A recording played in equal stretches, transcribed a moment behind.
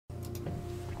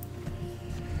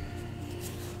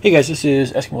Hey guys, this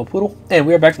is Eskimo Poodle, and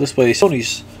we are back to Let's Play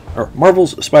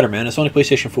Marvel's Spider-Man. It's only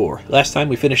PlayStation 4. Last time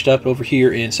we finished up over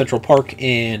here in Central Park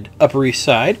and Upper East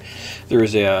Side. There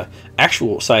was a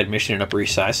actual side mission in Upper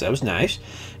East Side, so that was nice.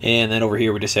 And then over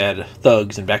here we just had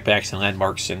thugs and backpacks and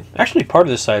landmarks, and actually part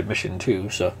of this side mission too,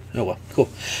 so oh well, cool.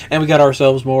 And we got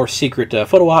ourselves more secret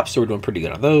photo ops, so we're doing pretty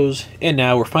good on those. And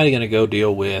now we're finally going to go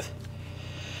deal with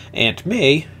Aunt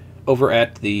May over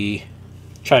at the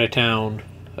Chinatown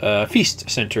Feast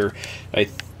Center. I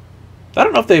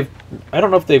don't know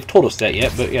if they've told us that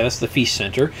yet, but yeah, that's the Feast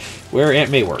Center where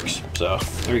Aunt May works. So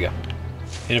there we go.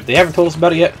 And if they haven't told us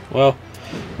about it yet, well,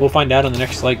 we'll find out in the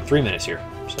next like 3 minutes here.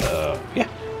 So yeah,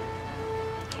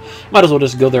 might as well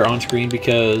just go there on screen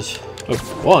because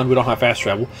one, we don't have fast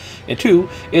travel, and two,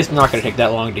 it's not going to take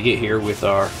that long to get here with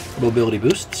our mobility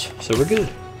boosts, so we're good.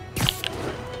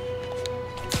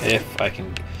 If I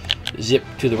can zip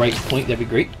to the right point, that'd be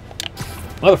great.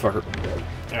 Motherfucker.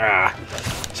 Ah.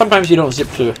 Sometimes you don't zip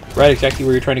to right exactly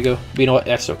where you're trying to go, but you know what?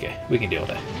 That's okay. We can deal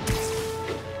with that.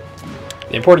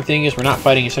 The important thing is we're not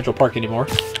fighting in Central Park anymore,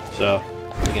 so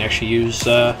we can actually use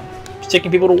sticking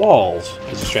people to walls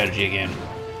as a strategy again.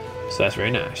 So that's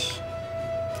very nice.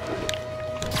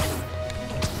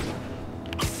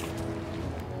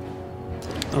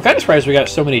 I'm kind of surprised we got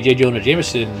so many J. Jonah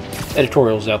Jameson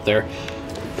editorials out there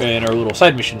and our little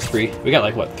side missions free. We got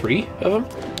like, what, 3 of them?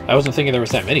 I wasn't thinking there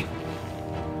was that many.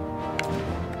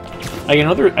 I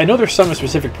know there's some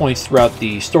specific points throughout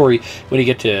the story when you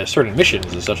get to certain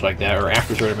missions and such like that, or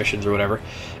after certain missions or whatever,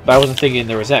 but I wasn't thinking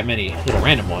there was that many little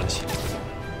random ones.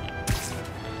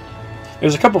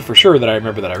 There's a couple for sure that I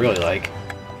remember that I really like,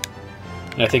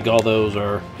 and I think all those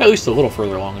are at least a little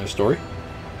further along in the story.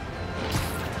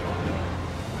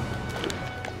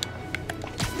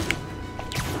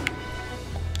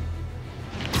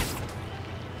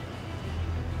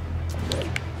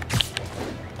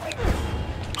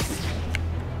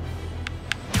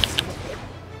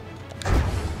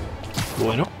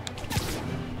 Bueno.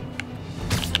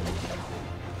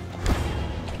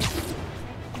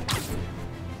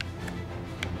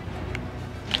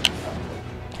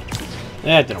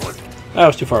 That didn't work. That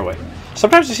was too far away.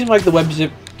 Sometimes it seems like the web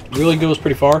zip really goes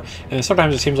pretty far, and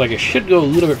sometimes it seems like it should go a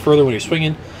little bit further when you're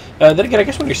swinging. Then again, I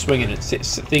guess when you're swinging,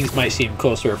 things might seem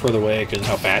closer or further away because of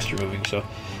how fast you're moving, so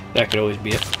that could always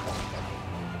be it.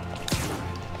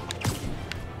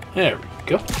 There we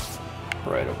go.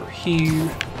 Right over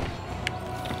here.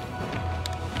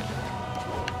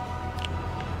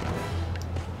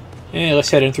 And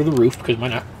let's head in through the roof, because why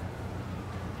not?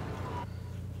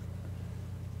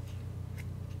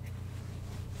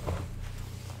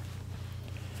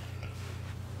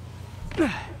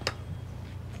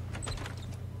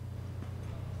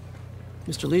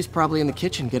 Mr. Lee's probably in the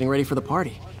kitchen getting ready for the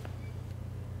party.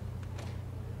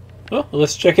 Well,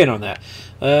 let's check in on that.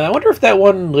 I wonder if that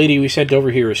one lady we sent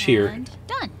over here is here. And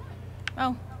done.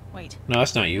 Oh, wait. No,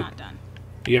 that's not you. Not done.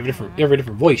 You have a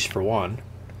different voice for one.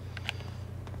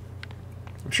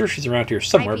 I'm sure she's around here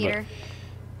somewhere, Hi, Peter.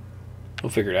 But we'll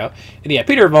figure it out. And yeah,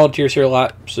 Peter volunteers here a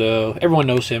lot, so everyone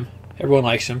knows him. Everyone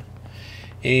likes him.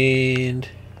 And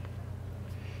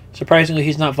surprisingly,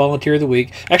 he's not Volunteer of the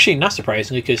Week. Actually, not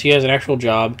surprisingly, because he has an actual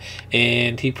job,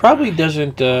 and he probably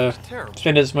doesn't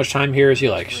spend as much time here as he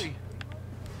likes.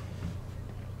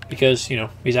 Because, you know,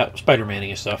 he's out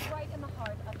Spider-Manning and stuff.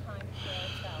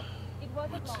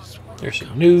 There's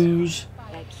some news.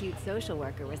 That cute social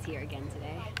worker was here again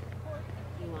today.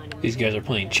 These guys are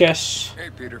playing chess.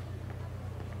 Hey, Peter.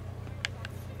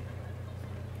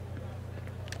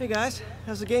 Hey guys,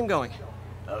 how's the game going?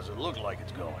 How's it look like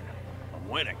it's going? I'm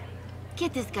winning.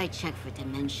 Get this guy checked for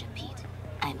dementia, Pete.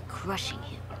 I'm crushing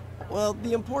him. Well,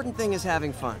 the important thing is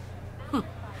having fun.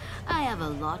 I have a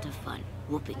lot of fun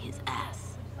whooping his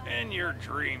ass. And your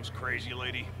dreams, crazy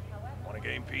lady. Want a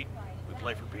game, Pete? We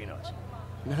play for peanuts.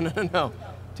 No.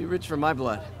 Too rich for my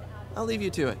blood. I'll leave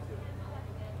you to it.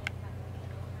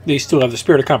 They still have the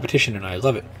spirit of competition, and I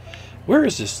love it. Where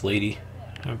is this lady?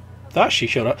 I thought she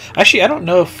showed up. Actually, I don't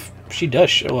know if she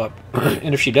does show up.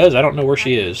 And if she does, I don't know where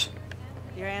she is.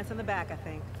 Your aunt's in the back, I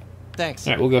think. Thanks.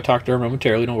 Alright, we'll go talk to her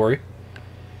momentarily, don't worry.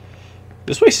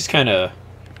 This place is kind of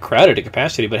crowded at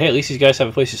capacity, but hey, at least these guys have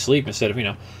a place to sleep instead of, you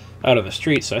know, out on the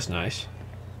street, so that's nice.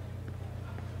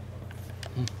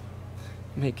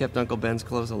 May kept Uncle Ben's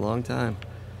clothes a long time.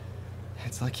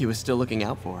 It's like he was still looking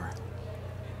out for her.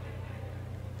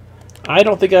 I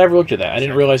don't think I ever looked at that. I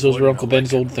didn't realize those were Uncle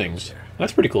Ben's old things.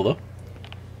 That's pretty cool, though.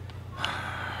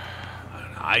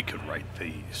 I could write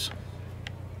these.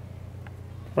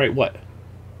 Right, what?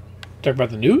 Talk about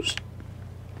the news?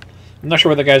 I'm not sure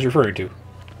what that guy's referring to.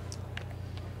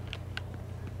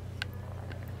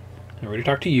 I'm ready to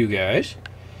talk to you guys.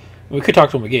 We could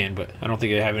talk to them again, but I don't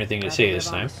think they have anything to Rather say live this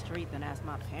on time. the street than ask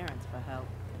my parents for help.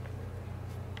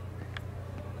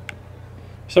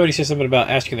 Somebody said something about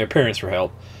asking their parents for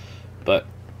help, but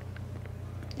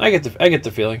I get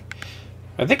the feeling.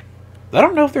 I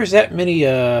don't know if there's that many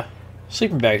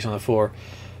sleeping bags on the floor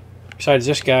besides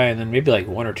this guy and then maybe like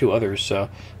one or two others. So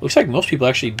looks like most people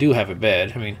actually do have a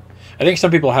bed. I mean, I think some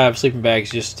people have sleeping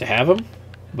bags just to have them,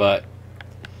 but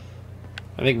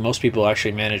I think most people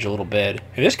actually manage a little bed.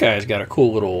 And this guy's got a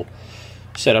cool little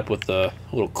setup with a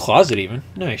little closet even.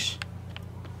 Nice.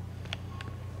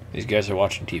 These guys are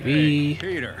watching TV. Hey,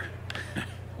 Peter.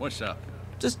 What's up?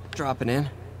 Just dropping in.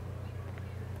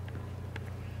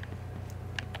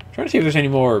 Trying to see if there's any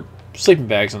more sleeping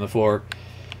bags on the floor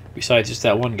besides just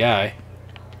that one guy.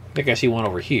 I think I see one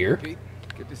over here. Pete,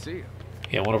 good to see you.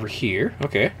 Yeah, one over here.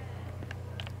 Okay.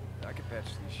 I can patch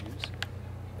these shoes.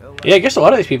 Yeah, I guess a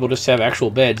lot of these people just have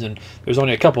actual beds, and there's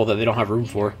only a couple that they don't have room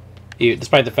for,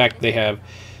 despite the fact they have,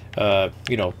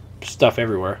 you know, stuff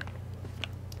everywhere.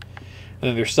 And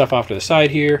then there's stuff off to the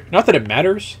side here. Not that it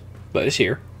matters, but it's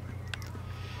here.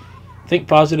 Think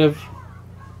positive,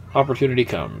 opportunity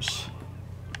comes.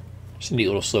 It's a neat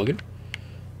little slogan.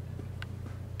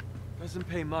 Doesn't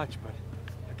pay much, but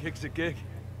a gig's a gig.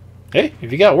 Hey,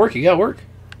 if you got work, you got work.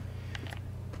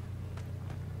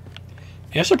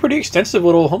 Yeah, it's a pretty extensive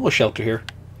little homeless shelter here.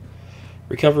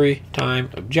 Recovery,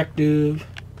 time, objective.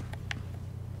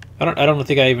 I don't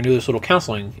think I even knew this little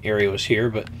counseling area was here,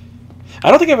 but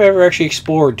I don't think I've ever actually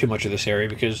explored too much of this area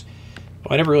because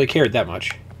I never really cared that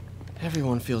much.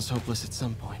 Everyone feels hopeless at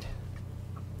some point.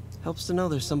 Helps to know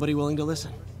there's somebody willing to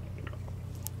listen.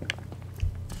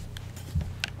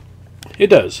 It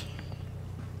does.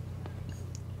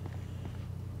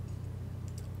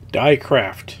 Die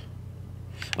Craft.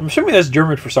 I'm assuming that's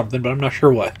German for something, but I'm not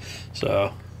sure what.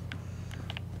 So,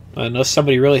 unless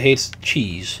somebody really hates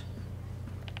cheese.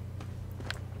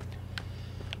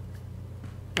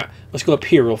 Alright, let's go up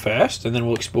here real fast, and then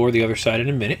we'll explore the other side in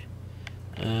a minute.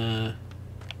 Yeah,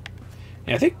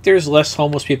 I think there's less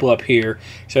homeless people up here,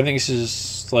 so I think this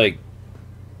is like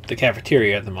the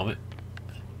cafeteria at the moment.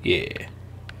 Yeah.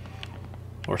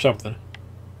 Or something.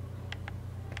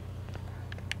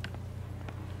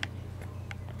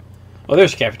 Oh,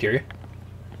 there's a cafeteria.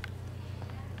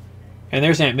 And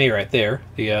there's Aunt May right there.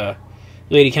 The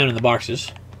lady counting the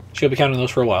boxes. She'll be counting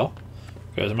those for a while.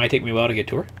 Because it might take me a while to get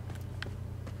to her.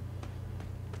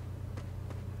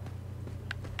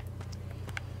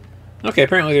 Okay,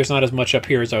 apparently there's not as much up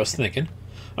here as I was thinking.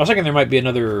 I was thinking there might be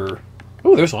another...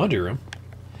 Oh, there's a laundry room.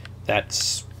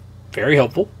 That's very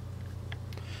helpful.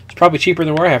 It's probably cheaper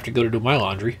than where I have to go to do my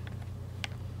laundry.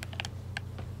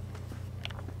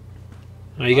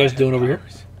 How you guys doing over here?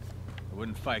 I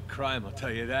wouldn't fight crime, I'll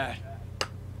tell you that.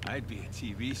 I'd be a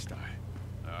TV star.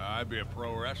 I'd be a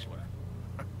pro wrestler.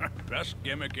 Best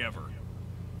gimmick ever.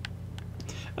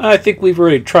 I think we've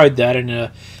already tried that,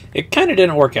 and it kind of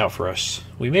didn't work out for us.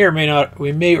 We may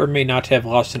or may not have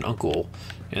lost an uncle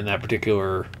in that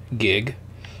particular gig.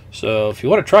 So if you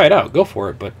want to try it out, go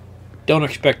for it, but don't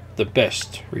expect the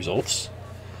best results.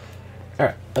 All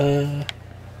right. I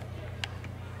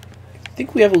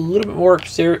think we have a little bit more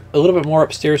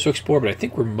upstairs to explore, but I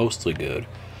think we're mostly good.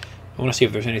 I want to see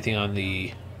if there's anything on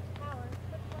the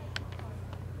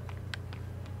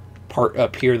part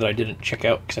up here that I didn't check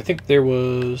out, because I think there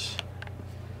was...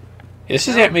 Yeah, this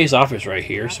is Aunt May's office right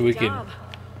here, so we can...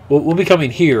 We'll be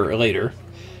coming here later,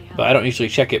 but I don't usually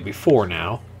check it before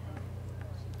now.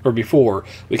 Or before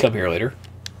we come here later.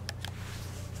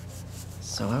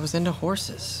 So I was into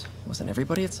horses. Wasn't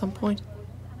everybody at some point?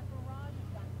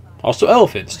 Also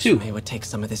elephants, Wish too. May would take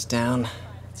some of this down.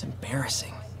 It's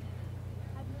embarrassing.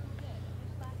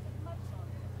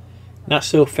 Not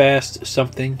so fast,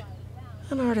 something.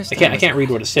 An artist. I can't read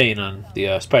what it's saying on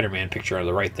the Spider-Man picture on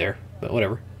the right there, but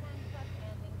whatever.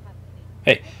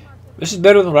 Hey, this is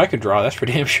better than what I could draw, that's for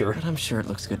damn sure. But I'm sure it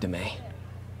looks good to May.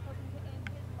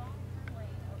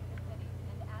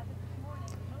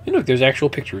 Hey, look, there's actual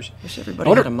pictures. Wish everybody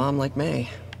had a mom like May.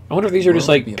 I wonder if these are just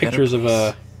World would be like a better pictures of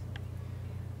place.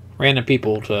 random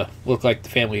people to look like the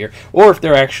family here, or if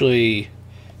they're actually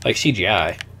like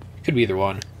CGI. Could be either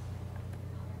one.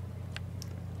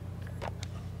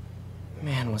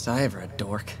 Man, was I ever a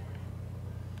dork.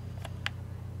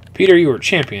 Peter, you were a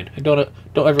champion, and don't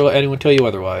ever let anyone tell you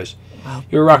otherwise. Well,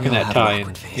 You were rocking we all that have tie an in,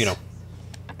 awkward phase. you know,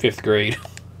 5th grade.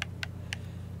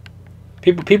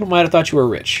 People might have thought you were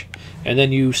rich, and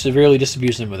then you severely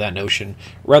disabused them of that notion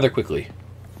rather quickly.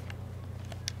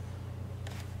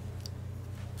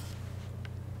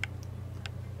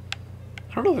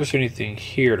 I don't know if there's anything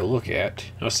here to look at.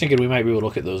 I was thinking we might be able to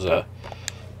look at those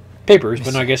papers,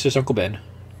 but no, I guess it's Uncle Ben.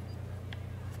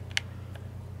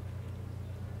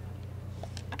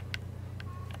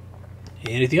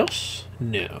 Anything else?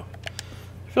 No.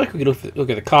 I feel like we could look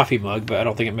at the coffee mug, but I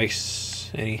don't think it makes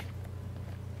any...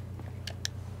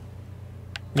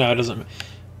 No, it doesn't.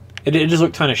 It just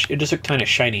looked kind of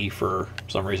shiny for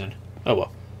some reason. Oh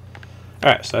well.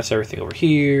 All right, so that's everything over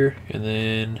here, and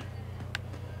then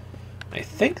I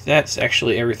think that's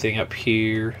actually everything up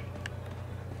here.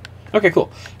 Okay,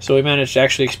 cool. So we managed to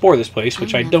actually explore this place,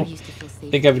 which I don't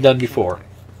think I've done before.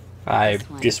 I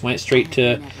just went straight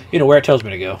to, you know, where it tells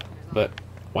me to go. But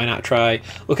why not try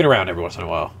looking around every once in a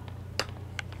while?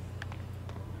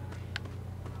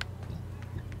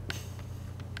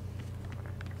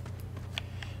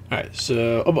 Alright,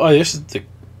 so this is the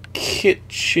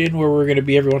kitchen where we're going to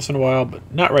be every once in a while,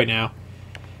 but not right now.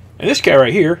 And this guy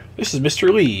right here, this is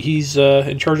Mr. Lee. He's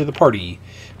in charge of the party.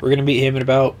 We're going to meet him in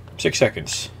about 6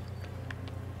 seconds.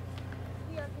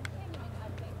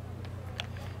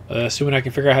 Assuming I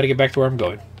can figure out how to get back to where I'm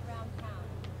going.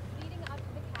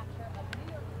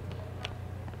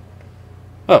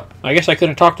 Oh, I guess I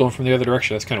couldn't talk to him from the other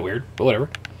direction. That's kind of weird, but whatever.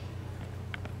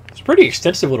 It's a pretty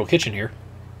extensive little kitchen here.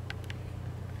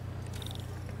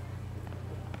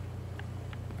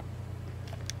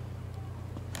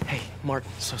 Hey,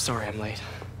 Martin, so sorry I'm late.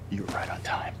 You were right on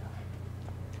time.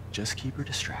 Just keep her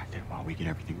distracted while we get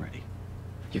everything ready.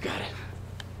 You got it.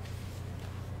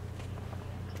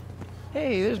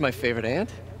 Hey, there's my favorite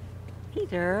aunt.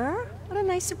 Peter, what a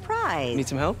nice surprise. Need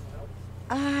some help?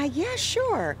 Yeah,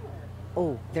 sure.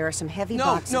 Oh, there are some heavy No,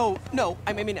 boxes. no.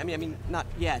 I mean, not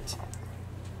yet.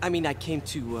 I mean, I came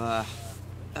to, I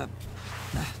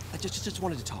just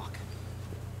wanted to talk.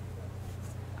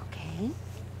 Okay.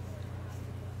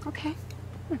 Okay.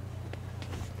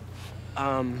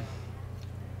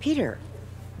 Peter,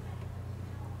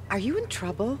 are you in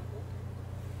trouble?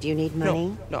 Do you need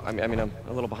money? No, I mean, I'm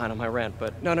a little behind on my rent,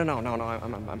 but no,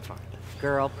 I'm fine.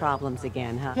 Girl problems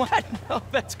again, huh? What? No,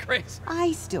 that's crazy.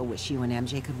 I still wish you and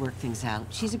MJ could work things out.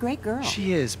 She's a great girl.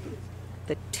 She is.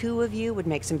 The two of you would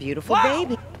make some beautiful Wow.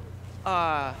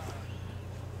 baby.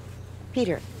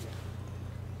 Peter.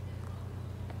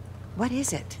 What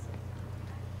is it?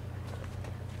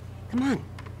 Come on.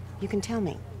 You can tell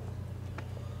me.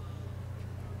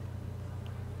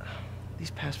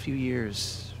 These past few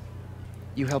years,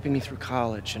 you helping me through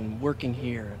college and working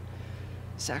here,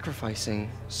 sacrificing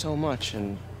so much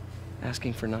and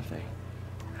asking for nothing.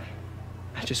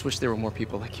 I just wish there were more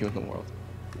people like you in the world.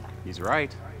 He's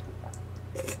right.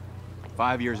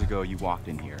 5 years ago, you walked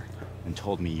in here and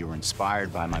told me you were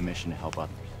inspired by my mission to help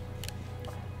others.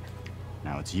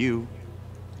 Now it's you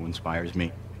who inspires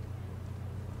me.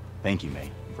 Thank you,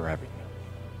 May, for everything.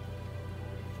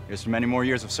 Here's to many more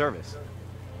years of service.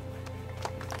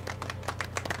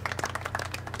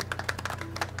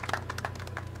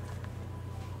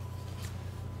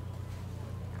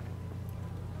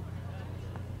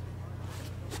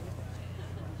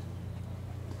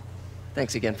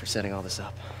 Thanks again for setting all this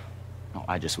up. Oh,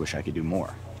 I just wish I could do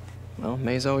more. Well,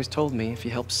 May's always told me if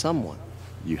you help someone,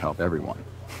 You help everyone.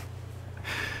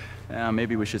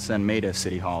 Maybe we should send May to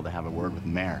City Hall to have a word with the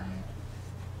mayor.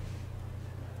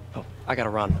 Oh, I gotta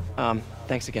run.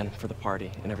 Thanks again for the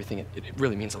party and everything. It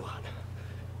really means a lot.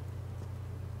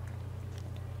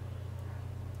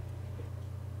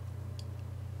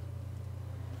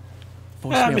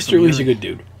 Voicemail Mr. from Lee's a Yuri. good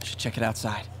dude. Should check it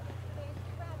outside.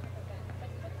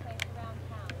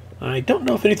 I don't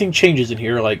know if anything changes in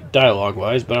here, like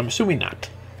dialogue-wise, but I'm assuming not.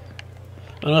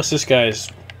 Unless this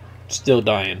guy's still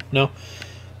dying. No,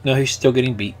 he's still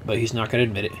getting beat, but he's not going to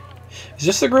admit it. Is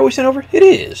this the girl we sent over? It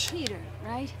is. Peter,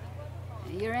 right?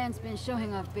 Your aunt's been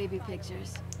showing off baby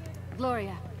pictures.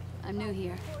 Gloria, I'm new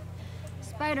here.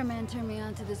 Spider-Man turned me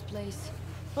on to this place.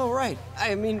 Oh, right.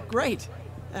 I mean, great.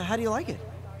 How do you like it?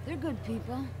 They're good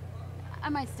people. I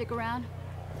might stick around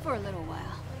for a little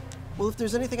while. Well, if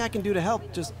there's anything I can do to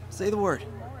help, just say the word.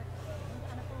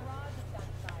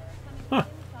 Huh.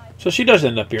 So she does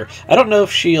end up here. I don't know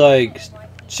if she, like,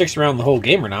 sticks around the whole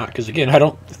game or not, because, again, I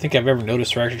don't think I've ever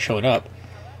noticed her actually showing up.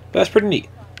 But that's pretty neat.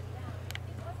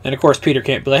 And, of course, Peter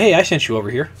can't be like, hey, I sent you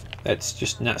over here. That's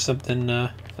just not something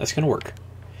that's going to work.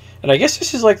 And I guess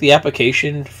this is, like, the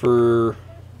application for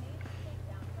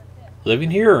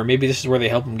living here, or maybe this is where they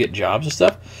help them get jobs and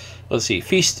stuff. Let's see.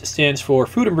 FEAST stands for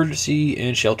Food Emergency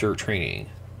and Shelter Training.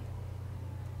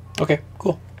 Okay,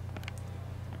 cool.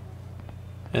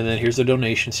 And then here's the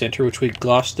donation center, which we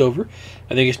glossed over.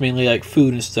 I think it's mainly like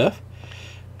food and stuff.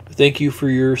 Thank you for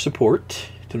your support.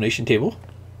 Donation table.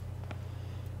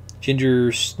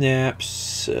 Ginger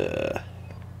snaps.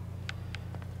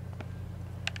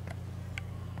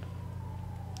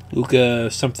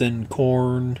 Luca something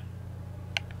corn.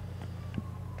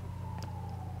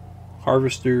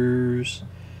 Harvesters.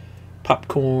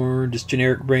 Popcorn, just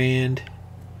generic brand.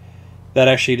 That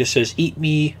actually just says "Eat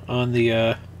Me" on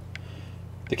the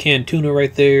canned tuna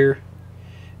right there.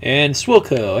 And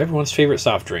Swilco, everyone's favorite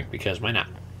soft drink, because why not?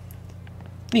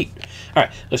 Neat. All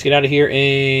right, let's get out of here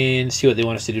and see what they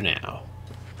want us to do now.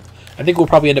 I think we'll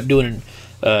probably end up doing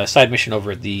a side mission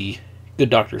over at the Good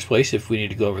Doctor's place if we need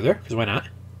to go over there, because why not?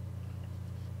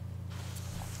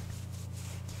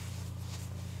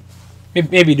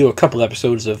 Maybe do a couple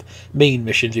episodes of main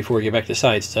missions before we get back to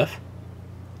side stuff.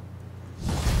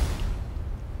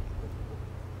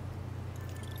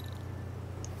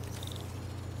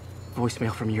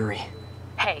 Voicemail from Yuri.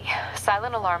 Hey,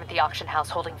 silent alarm at the auction house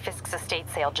holding Fisk's estate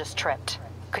sale just tripped.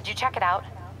 Could you check it out?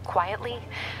 Quietly?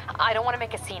 I don't want to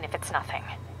make a scene if it's nothing.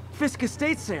 Fisk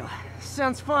estate sale.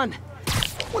 Sounds fun.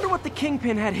 Wonder what the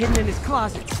Kingpin had hidden in his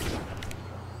closets.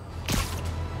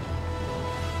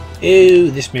 Oh,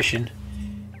 this mission.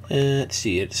 Let's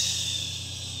see,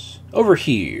 it's over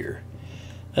here.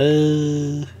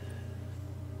 Well,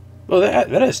 that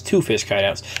has 2 Fisk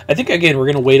hideouts. I think, again, we're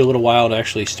going to wait a little while to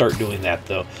actually start doing that,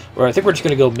 though. Or I think we're just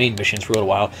going to go main missions for a little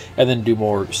while, and then do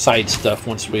more side stuff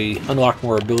once we unlock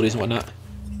more abilities and whatnot.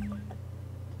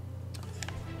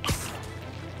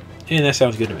 And that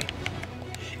sounds good to me.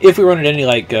 If we run into any,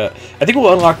 like, I think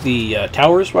we'll unlock the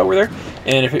towers while we're there,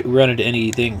 and if we run into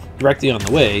anything directly on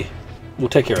the way, we'll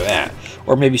take care of that.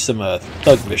 Or maybe some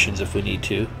thug missions if we need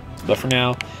to. But for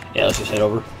now, yeah, let's just head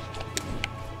over.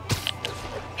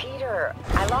 Peter,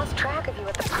 I lost track of you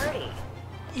at the party.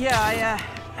 Yeah,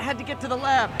 I had to get to the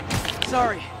lab.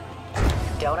 Sorry.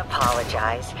 Don't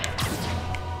apologize.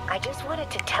 I just wanted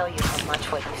to tell you how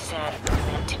much what you said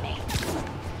meant to me.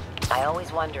 I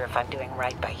always wonder if I'm doing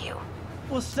right by you.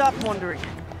 Well, stop wondering.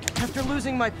 After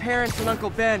losing my parents and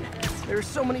Uncle Ben, there are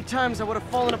so many times I would have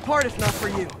fallen apart if not for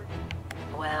you.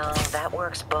 Well, that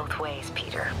works both ways,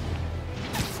 Peter.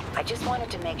 I just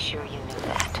wanted to make sure you knew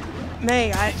that.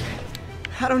 May, I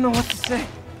don't know what to say.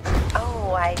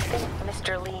 Oh, I think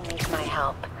Mr. Lee needs my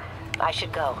help. I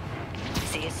should go.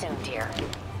 See you soon, dear.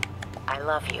 I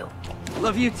love you.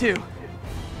 Love you too.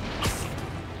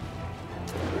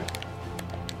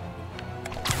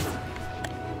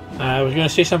 I was going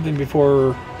to say something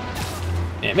before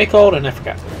Aunt May called, and I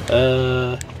forgot.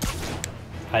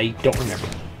 I don't remember.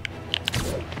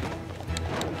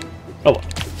 Oh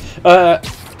well.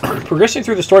 Progressing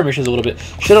through the story missions a little bit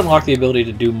should unlock the ability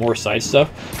to do more side stuff,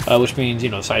 which means,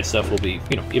 side stuff will be,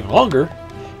 even longer,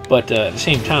 but at the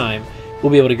same time,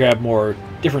 we'll be able to grab more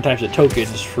different types of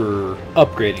tokens for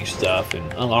upgrading stuff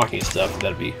and unlocking stuff.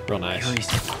 That'd be real nice. Yuri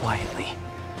said quietly.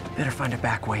 Better find a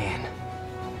back way in.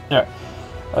 Alright.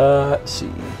 Let's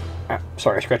see.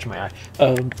 Sorry, I scratched my eye.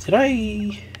 Did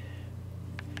I...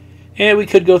 Yeah, we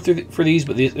could go through for these,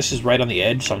 but this is right on the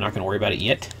edge, so I'm not going to worry about it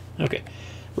yet. Okay,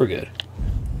 we're good.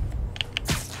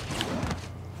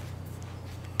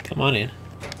 Come on in.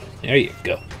 There you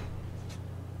go.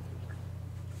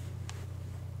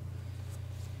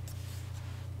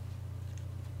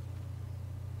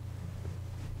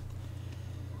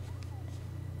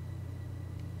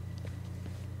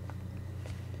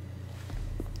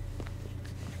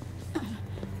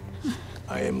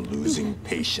 I am losing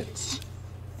patience.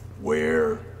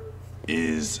 Where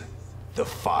is the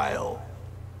file?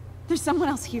 There's someone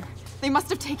else here. They must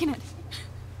have taken it.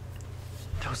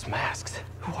 Those masks.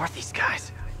 Who are these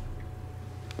guys?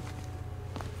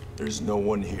 There's no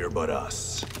one here but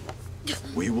us.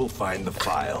 We will find the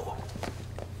file,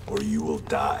 or you will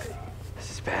die.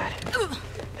 This is bad.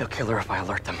 They'll kill her if I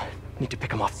alert them. Need to pick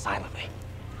them off silently.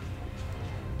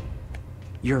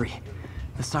 Yuri,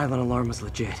 the silent alarm was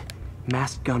legit.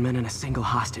 Masked gunmen and a single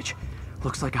hostage.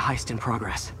 Looks like a heist in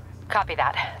progress. Copy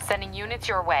that. Sending units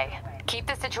your way. Keep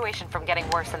the situation from getting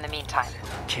worse in the meantime.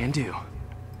 Can do.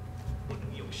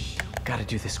 Gotta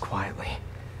do this quietly.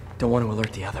 Don't want to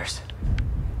alert the others.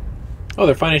 Oh,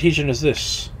 they're finally teaching us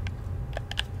this.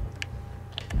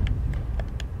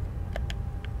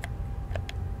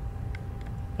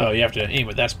 Oh, you have to aim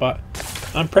at that spot.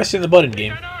 I'm pressing the button,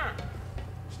 game.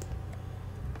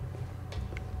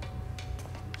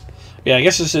 Yeah, I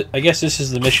guess this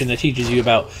is the mission that teaches you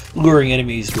about luring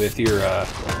enemies with your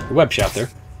web shot there.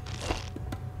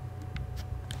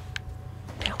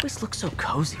 They always look so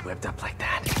cozy webbed up like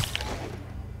that.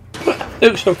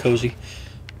 It was so cozy.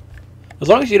 As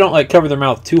long as you don't cover their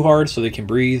mouth too hard so they can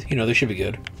breathe, they should be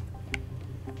good.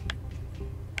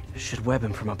 Should web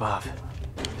him from above.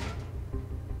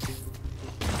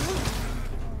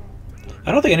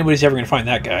 I don't think anybody's ever going to find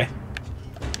that guy.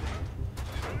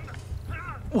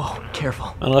 Whoa,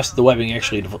 careful. Unless the webbing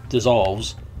actually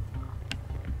dissolves.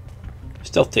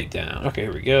 Stealth takedown. Okay,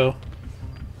 here we go.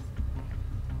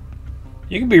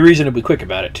 You can be reasonably quick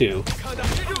about it, too.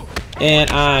 And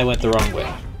I went the wrong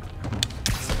way.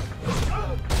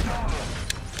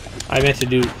 I meant to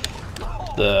do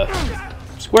the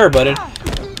square button.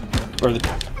 Or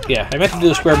the... Yeah, I meant to do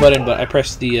the square button, but I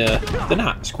pressed the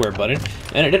not square button.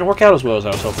 And it didn't work out as well as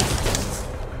I was hoping.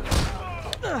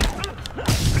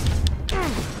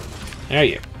 There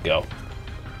you go.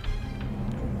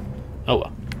 Oh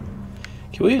well.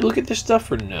 Can we look at this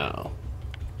stuff or no?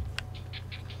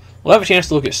 We'll have a chance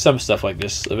to look at some stuff like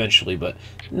this eventually, but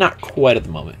not quite at the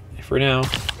moment. For now,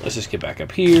 let's just get back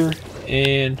up here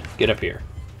and get up here.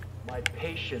 My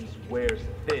patience wears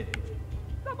thin.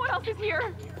 Someone else is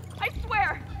here. I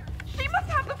swear. She must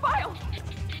have the file.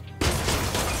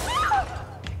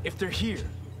 If they're here,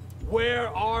 where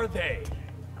are they?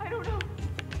 I don't know.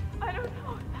 I don't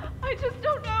know. I just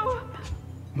don't know.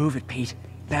 Move it, Pete.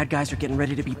 Bad guys are getting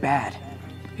ready to be bad.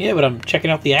 Yeah, but I'm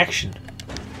checking out the action.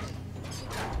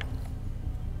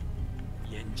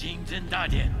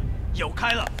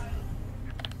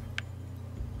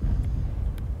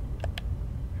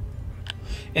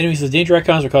 Enemies with danger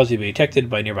icons are caused to be detected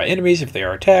by nearby enemies if they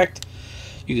are attacked.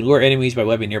 You can lure enemies by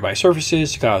webbing nearby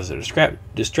surfaces to cause a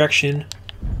distraction.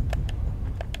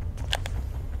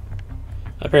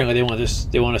 Apparently they want us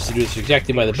to do this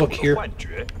exactly by the book here.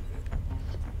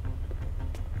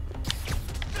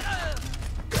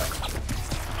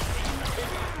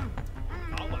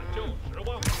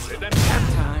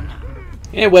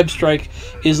 And web strike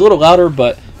is a little louder,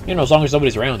 but you know, as long as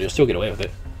nobody's around, you'll still get away with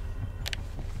it.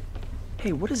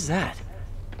 Hey, what is that?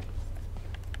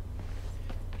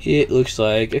 It looks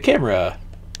like a camera.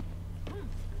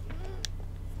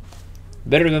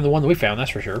 Better than the one that we found,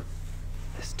 that's for sure.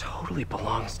 This totally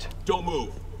belongs to... Don't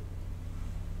move.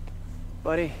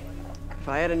 Buddy, if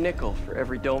I had a nickel for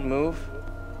every don't move...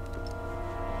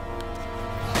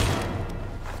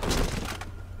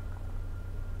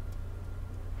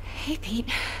 Hey, Pete.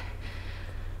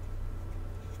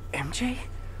 MJ?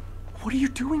 What are you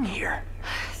doing here?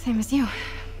 Same as you.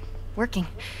 Working.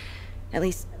 At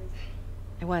least,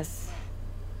 I was.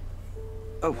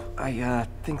 Oh, I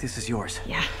think this is yours.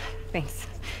 Yeah, thanks.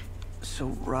 So,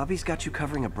 Robbie's got you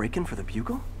covering a break-in for the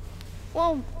Bugle?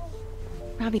 Well,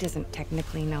 Robbie doesn't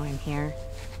technically know I'm here.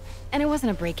 And it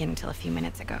wasn't a break-in until a few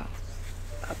minutes ago.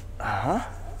 Uh-huh?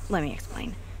 Let me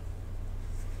explain.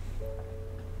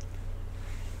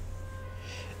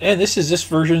 And this is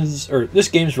this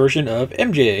game's version of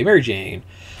MJ, Mary Jane.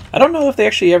 I don't know if they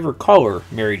actually ever call her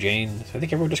Mary Jane. I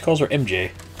think everyone just calls her MJ.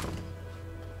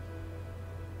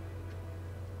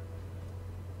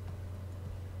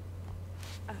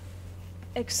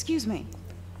 Excuse me.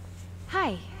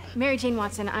 Hi, Mary Jane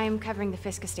Watson. I am covering the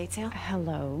Fisk estate sale.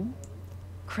 Hello.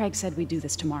 Craig said we'd do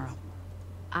this tomorrow.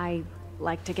 I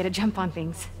like to get a jump on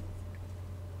things.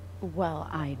 Well,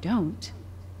 I don't.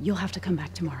 You'll have to come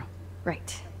back tomorrow.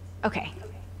 Right. Okay.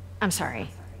 I'm sorry.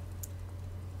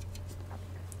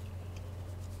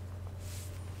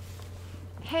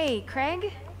 Hey,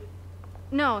 Craig?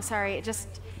 No, sorry. It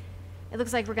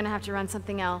looks like we're gonna have to run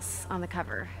something else on the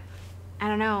cover. I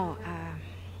don't know.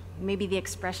 Maybe the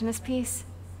expressionist piece?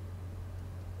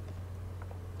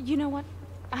 You know what?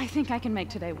 I think I can make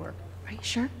today work. Are you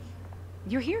sure?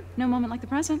 You're here. No moment like the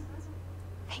present.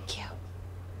 Thank you.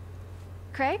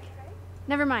 Craig?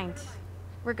 Never mind.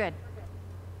 We're good.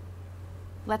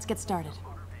 Let's get started.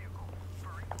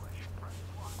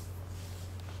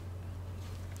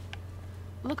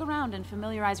 Look around and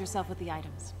familiarize yourself with the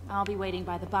items. I'll be waiting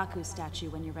by the Baku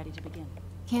statue when you're ready to begin.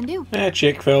 Can do. That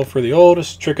chick fell for the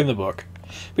oldest trick in the book.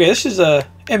 But yeah, this is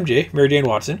MJ, Mary Jane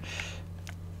Watson.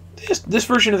 This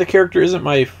version of the character isn't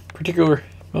my particular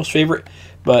most favorite,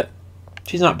 but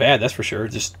she's not bad, that's for sure.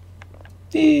 Just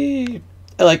I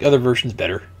like other versions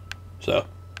better. So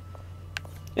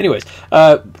anyways,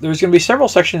 there's going to be several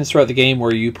sections throughout the game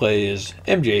where you play as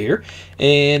MJ here,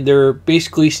 and they're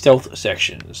basically stealth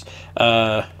sections.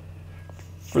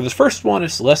 For this first one,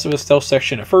 it's less of a stealth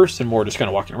section at first and more just kind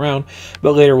of walking around,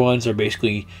 but later ones are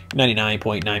basically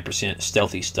 99.9%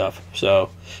 stealthy stuff. So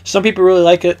some people really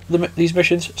like these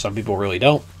missions, some people really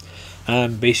don't.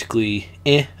 I'm basically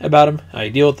about them. I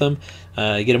deal with them,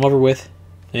 get them over with,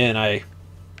 and I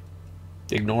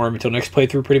ignore them until next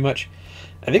playthrough pretty much.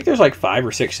 I think there's like 5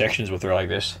 or 6 sections with her like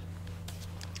this.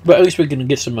 But at least we can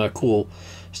get some cool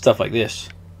stuff like this.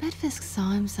 Bet Fisk saw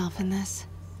himself in this.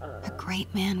 A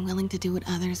great man willing to do what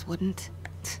others wouldn't.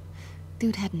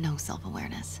 Dude had no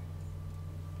self-awareness.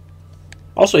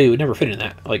 Also, he would never fit in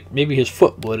that. Like, maybe his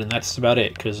foot would, and that's about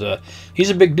it. Because he's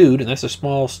a big dude, and that's a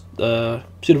small suit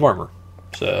of armor.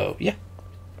 So, yeah.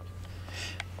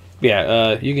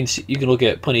 Yeah, you can look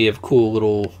at plenty of cool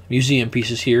little museum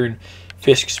pieces here in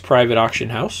Fisk's private auction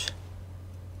house.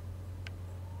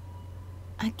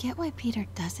 I get why Peter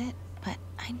does it, but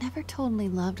I never totally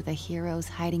loved the heroes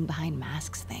hiding behind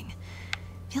masks thing.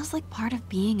 Feels like part of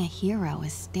being a hero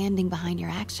is standing behind your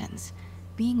actions.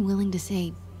 Being willing to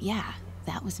say, yeah,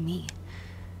 that was me.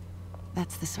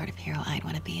 That's the sort of hero I'd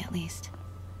want to be, at least.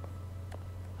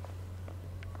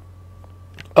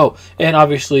 Oh, and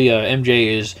obviously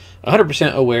MJ is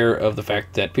 100% aware of the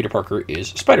fact that Peter Parker is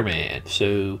Spider-Man.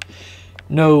 So,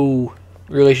 no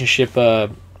relationship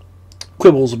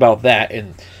quibbles about that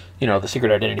and, you know, the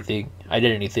secret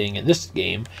identity thing in this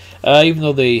game. Even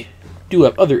though they do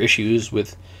have other issues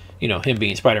with, you know, him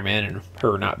being Spider-Man and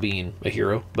her not being a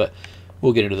hero. But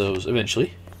we'll get into those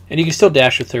eventually. And you can still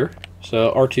dash with her.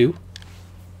 So, R2.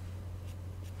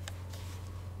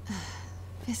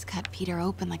 Fisk cut Peter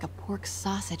open like a pork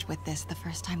sausage with this the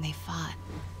first time they fought.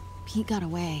 Pete got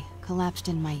away, collapsed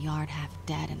in my yard half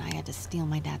dead, and I had to steal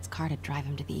my dad's car to drive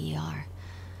him to the ER.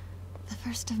 The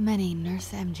first of many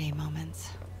Nurse MJ moments.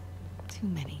 Too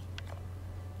many.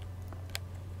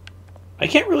 I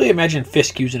can't really imagine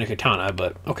Fisk using a katana,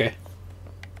 but okay.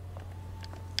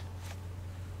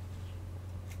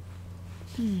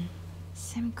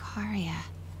 Symkaria.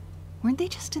 Weren't they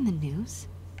just in the news?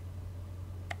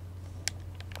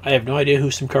 I have no idea who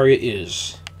Symkaria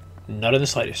is. Not in the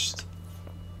slightest.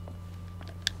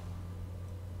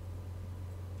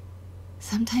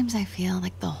 Sometimes I feel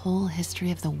like the whole history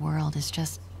of the world is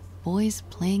just boys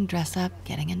playing dress up,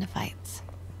 getting into fights.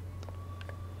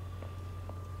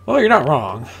 Well, you're not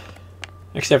wrong.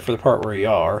 Except for the part where you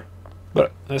are. But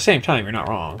at the same time, you're not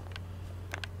wrong.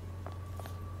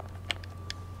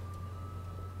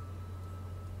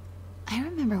 I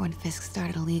remember when Fisk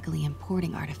started illegally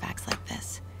importing artifacts like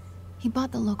this. He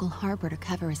bought the local harbor to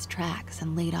cover his tracks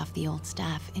and laid off the old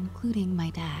staff, including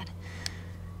my dad.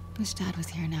 Wish Dad was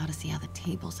here now to see how the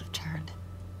tables have turned.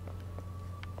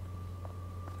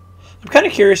 I'm kind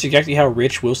of curious exactly how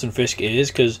rich Wilson Fisk is,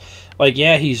 because, like,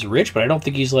 yeah, he's rich, but I don't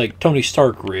think he's, like, Tony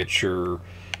Stark rich or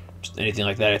anything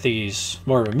like that. I think he's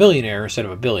more of a millionaire instead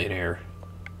of a billionaire.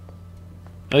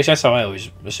 At least that's how I always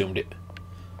assumed it.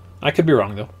 I could be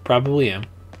wrong, though. Probably am.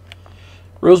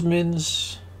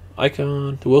 Roseman's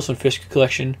Icon, the Wilson Fisk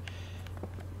collection.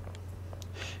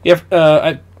 Yeah,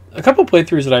 a couple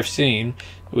playthroughs that I've seen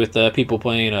with people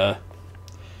playing,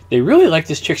 they really like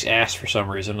this chick's ass for some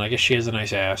reason. I guess she has a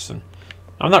nice ass, and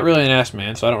I'm not really an ass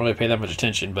man, so I don't really pay that much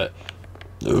attention, but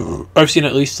I've seen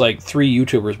at least like 3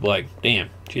 YouTubers be like, damn,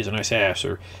 she has a nice ass,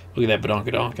 or look at that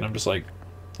badonkadonk, and I'm just like,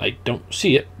 I don't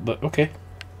see it, but okay.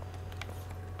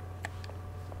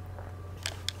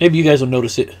 Maybe you guys will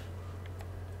notice it.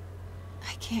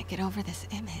 I can't get over this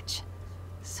image.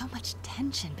 So much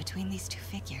tension between these two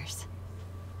figures.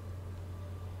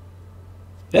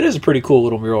 That is a pretty cool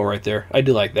little mural right there. I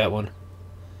do like that one.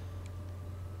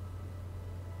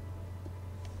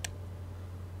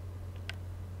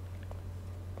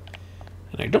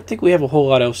 And I don't think we have a whole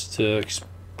lot else to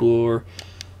explore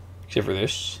except for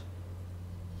this.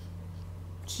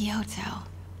 Kyoto.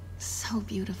 So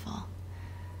beautiful.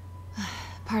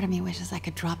 Part of me wishes I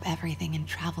could drop everything and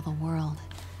travel the world.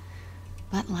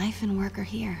 But life and work are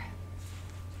here.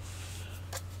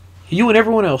 You and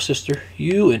everyone else, sister.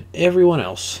 You and everyone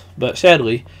else. But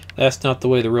sadly, that's not the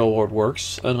way the real world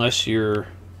works. Unless you're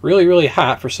really, really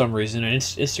hot for some reason and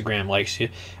Instagram likes you.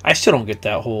 I still don't get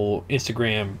that whole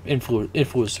Instagram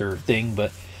influencer thing.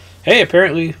 But hey,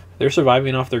 apparently they're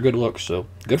surviving off their good looks. So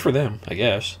good for them, I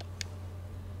guess.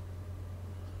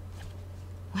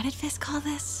 What did Fisk call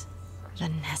this?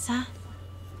 Vanessa?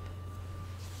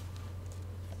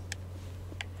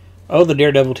 Oh, the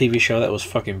Daredevil TV show. That was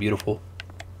fucking beautiful.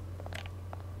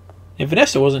 And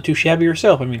Vanessa wasn't too shabby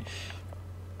herself. I mean,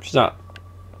 she's not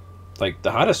like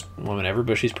the hottest woman ever,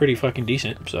 but she's pretty fucking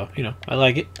decent. So, you know, I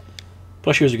like it.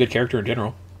 Plus, she was a good character in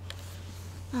general.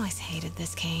 Always hated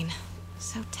this cane.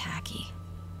 So tacky.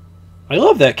 I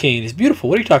love that cane. It's beautiful.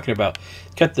 What are you talking about?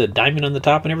 It's got the diamond on the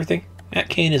top and everything. That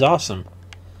cane is awesome.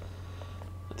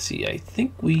 Let's see. I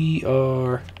think we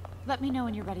are... Let me know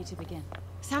when you're ready to begin.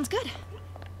 Sounds good.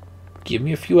 Give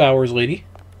me a few hours, lady.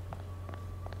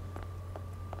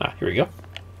 Ah, here we go.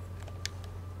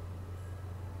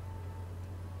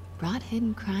 Brought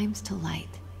hidden crimes to light.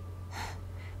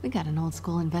 We got an old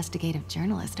school investigative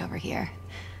journalist over here.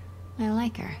 I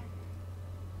like her.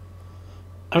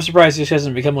 I'm surprised this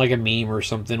hasn't become like a meme or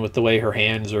something with the way her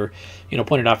hands are, you know,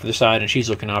 pointed off to the side and she's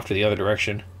looking off to the other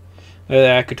direction.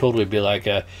 That could totally be like,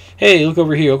 hey, look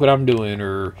over here, look what I'm doing,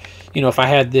 or, you know, if I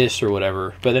had this or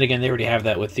whatever. But then again, they already have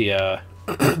that with the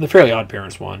the Fairly Odd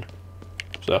Parents one.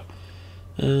 So,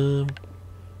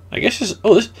 I guess this.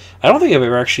 Oh, this. I don't think I've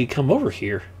ever actually come over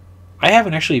here. I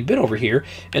haven't actually been over here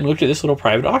and looked at this little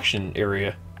private auction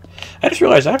area. I just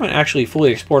realized I haven't actually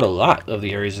fully explored a lot of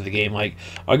the areas of the game. Like,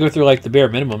 I'll go through like the bare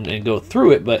minimum and go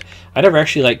through it, but I never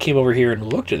actually like came over here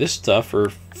and looked at this stuff or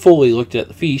fully looked at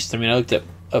the feast. I mean, I looked at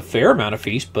a fair amount of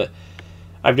feast, but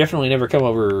I've definitely never come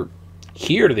over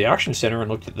here to the auction center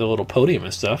and looked at the little podium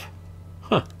and stuff.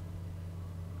 Huh.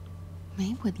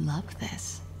 May would love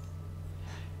this.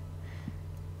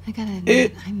 I gotta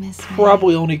admit, I miss May.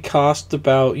 Probably only cost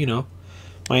about, you know,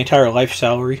 my entire life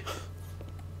salary.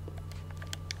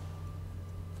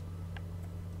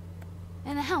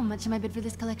 And how much am I bid for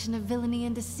this collection of villainy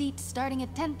and deceit, starting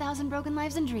at 10,000 broken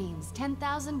lives and dreams,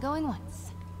 10,000 going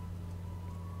once?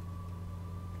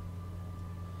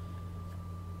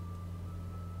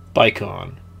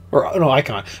 Bicon. Or, no,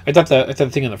 Icon. I thought the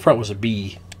thing in the front was a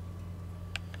B.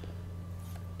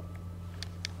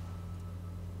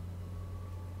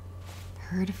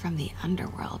 Heard from the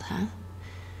underworld, huh?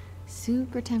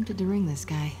 Super tempted to ring this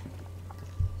guy.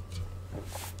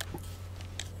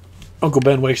 Uncle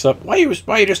Ben wakes up. Why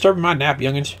are you disturbing my nap,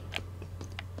 youngins?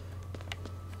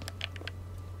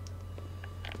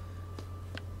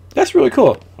 That's really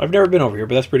cool. I've never been over here,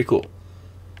 but that's pretty cool.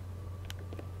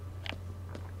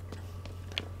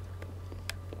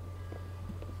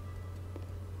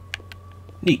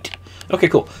 Neat. Okay,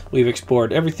 cool. We've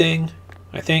explored everything,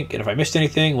 I think. And if I missed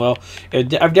anything, well,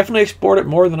 I've definitely explored it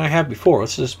more than I have before.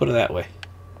 Let's just put it that way.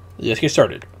 Let's get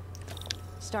started.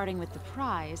 Starting with the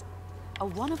prize, a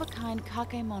one-of-a-kind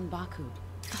Kakemon Baku.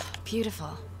 Oh,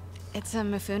 beautiful. It's a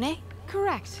Mifune?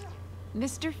 Correct.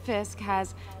 Mr. Fisk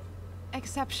has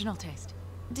exceptional taste.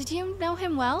 Did you know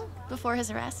him well before his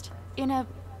arrest? In a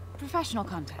professional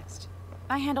context.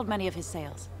 I handled many of his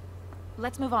sales.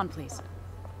 Let's move on, please.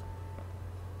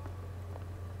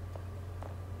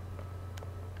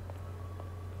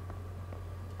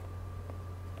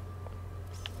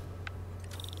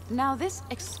 Now, this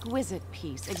exquisite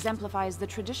piece exemplifies the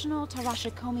traditional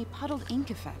Tarashikomi puddled ink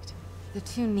effect. The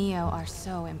two Neo are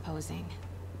so imposing.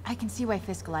 I can see why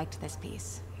Fisk liked this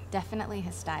piece. Definitely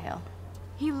his style.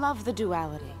 He loved the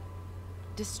duality.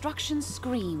 Destruction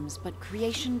screams, but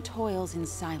creation toils in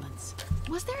silence.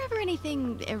 Was there ever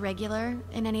anything irregular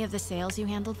in any of the sales you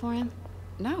handled for him?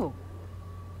 No.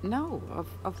 No,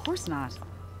 of course not.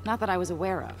 Not that I was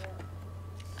aware of.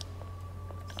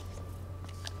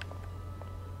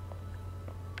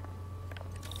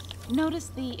 Notice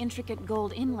the intricate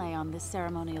gold inlay on this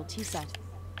ceremonial tea set.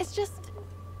 It's just...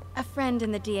 a friend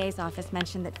in the DA's office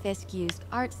mentioned that Fisk used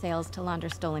art sales to launder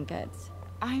stolen goods.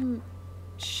 I'm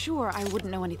sure I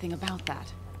wouldn't know anything about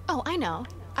that. Oh, I know.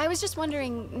 I was just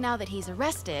wondering, now that he's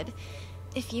arrested,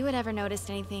 if you had ever noticed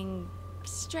anything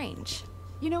strange.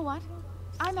 You know what?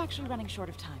 I'm actually running short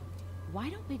of time. Why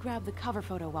don't we grab the cover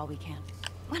photo while we can?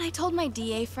 When I told my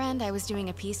DA friend I was doing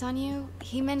a piece on you,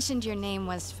 he mentioned your name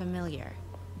was familiar.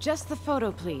 Just the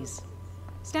photo, please.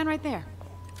 Stand right there.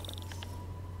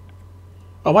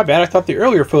 Oh, my bad. I thought the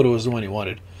earlier photo was the one you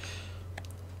wanted.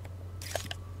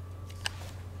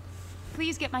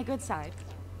 Please get my good side.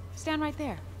 Stand right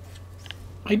there.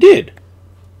 I did.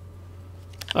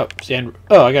 Oh,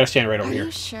 I gotta stand right over here. Are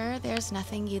you sure there's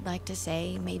nothing you'd like to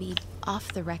say, maybe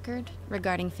off the record,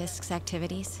 regarding Fisk's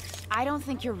activities? I don't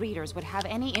think your readers would have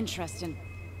any interest in...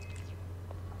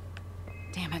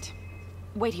 Damn it.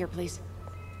 Wait here, please.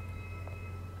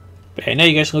 But hey, now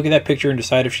you guys can look at that picture and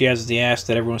decide if she has the ass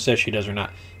that everyone says she does or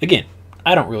not. Again,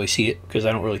 I don't really see it because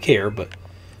I don't really care, but,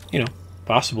 you know,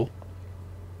 possible.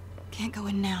 Can't go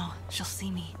in now. She'll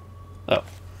see me. Oh.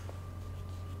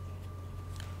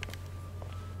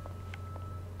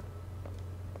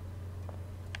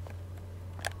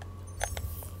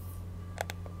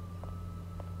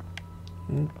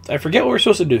 I forget what we're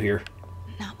supposed to do here.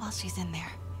 Not while she's in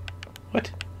there.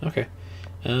 What? Okay.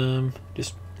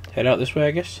 Just head out this way,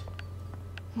 I guess?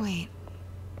 Wait.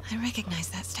 I recognize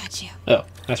that statue. Oh,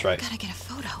 that's right. Gotta get a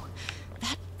photo.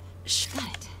 Got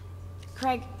it.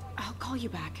 Craig, I'll call you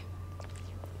back.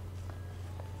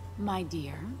 My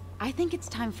dear, I think it's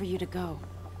time for you to go.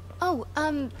 Oh,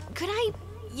 could I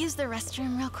use the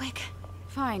restroom real quick?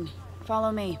 Fine.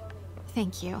 Follow me.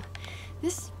 Thank you.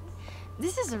 This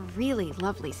is a really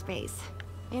lovely space.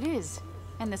 It is.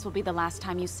 And this will be the last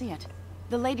time you see it.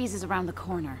 The ladies is around the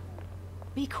corner.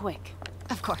 Be quick.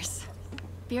 Of course.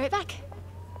 Be right back.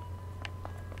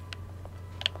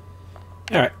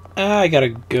 Alright, I gotta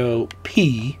go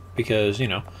pee because, you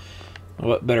know,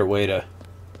 what better way to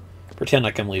pretend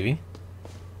like I'm leaving?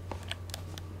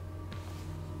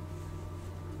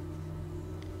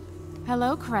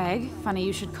 Hello, Craig. Funny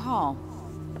you should call.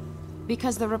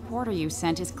 Because the reporter you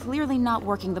sent is clearly not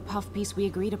working the puff piece we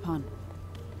agreed upon.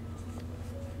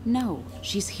 No,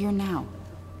 she's here now.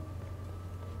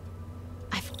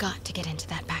 I've got to get into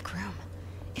that back room.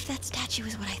 If that statue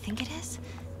is what I think it is,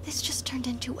 this just turned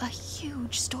into a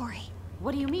huge story.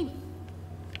 What do you mean?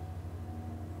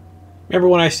 Remember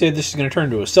when I said this is going to turn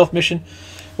into a stealth mission?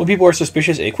 When people are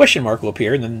suspicious, a question mark will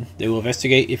appear, and then they will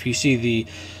investigate. If you see the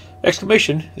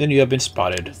exclamation, then you have been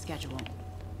spotted. Schedule.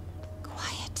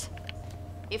 Quiet.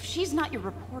 If she's not your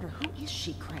reporter, who is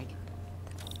she, Craig?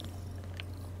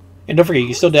 And don't forget, you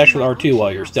can still dash with R2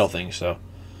 while you're stealthing, so...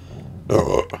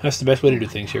 That's the best way to do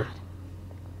things here.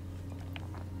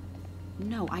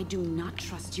 No, I do not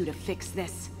trust you to fix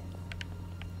this.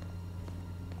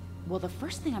 Well, the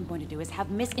first thing I'm going to do is have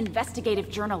Miss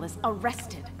Investigative Journalist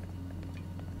arrested.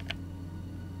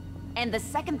 And the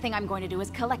second thing I'm going to do is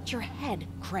collect your head,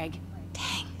 Craig.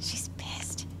 Dang, she's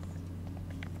pissed.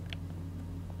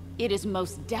 It is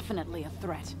most definitely a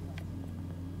threat.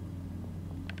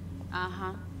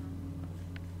 Uh-huh.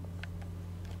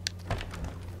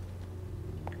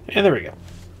 And there we go.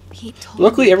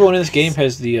 Luckily, everyone in this game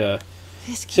has the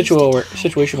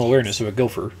situational awareness of a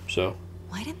gopher, so...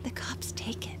 Why didn't the cops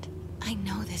take it? I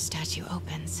know this statue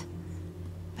opens.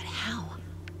 But how?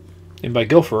 And by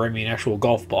gopher, I mean actual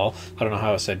golf ball. I don't know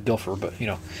how I said gopher, but, you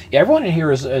know. Yeah, everyone in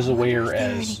here is as aware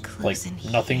as, like,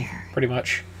 nothing, pretty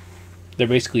much. They're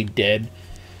basically dead.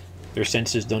 Their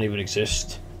senses don't even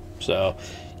exist. So,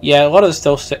 yeah, a lot of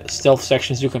the stealth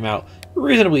sections do come out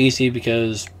reasonably easy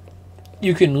because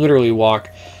you can literally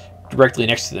walk directly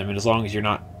next to them, and as long as you're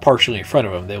not partially in front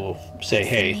of them, they will say,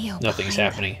 hey, nothing's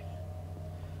happening.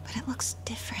 But it looks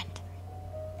different.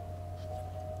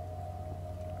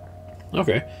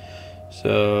 Okay.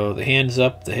 So, the hand's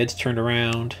up, the head's turned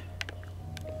around.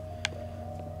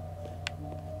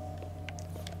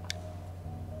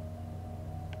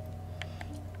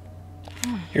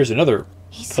 Here's another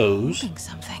pose.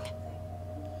 Something.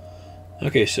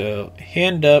 Okay, so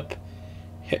hand up,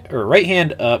 or right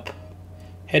hand up,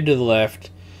 head to the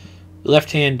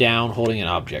left hand down, holding an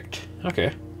object.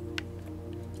 Okay.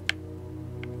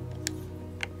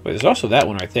 Wait, there's also that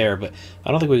one right there, but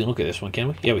I don't think we can look at this one, can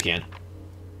we? Yeah, we can.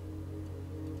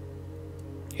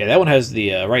 Yeah, that one has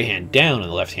the right hand down and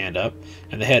the left hand up,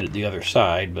 and the head at the other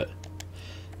side, but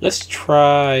let's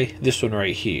try this one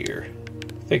right here.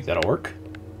 I think that'll work.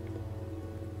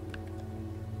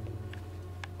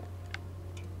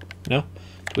 No?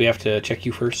 Do we have to check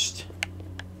you first?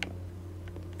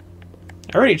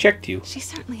 I already checked you. She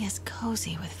certainly is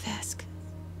cozy with Fisk.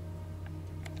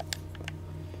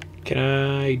 Can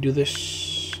I do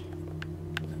this?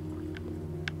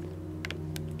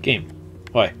 Game.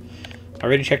 Why? I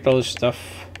already checked all this stuff.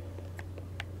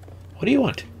 What do you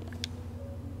want?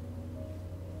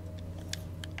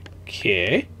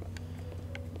 Okay.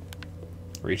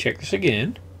 Recheck this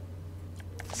again.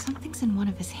 Something's in one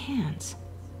of his hands.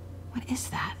 What is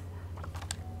that?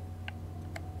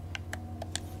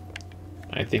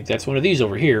 I think that's one of these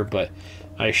over here, but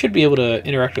I should be able to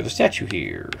interact with the statue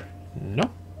here. No.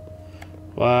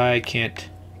 Why can't...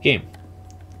 Game.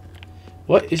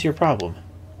 What is your problem?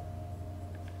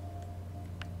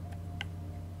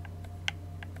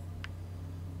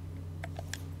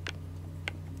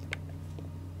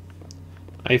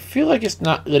 I feel like it's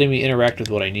not letting me interact with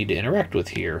what I need to interact with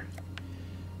here.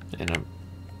 And I'm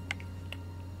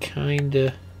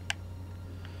kinda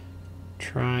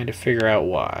trying to figure out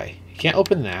why. You can't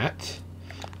open that.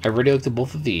 I already looked at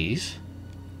both of these.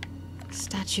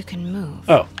 Statue can move.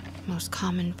 Oh. Most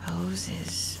common pose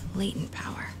is latent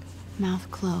power. Mouth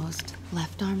closed,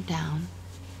 left arm down,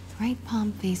 right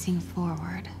palm facing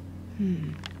forward.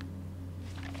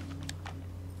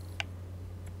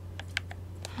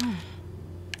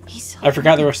 I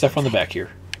forgot there was stuff on the back here.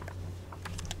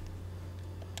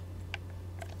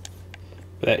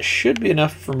 But that should be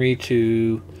enough for me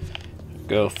to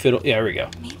go fiddle. Yeah, there we go.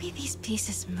 Maybe these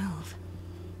pieces move.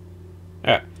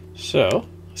 Alright, so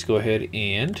let's go ahead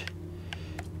and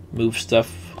move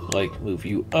stuff, like move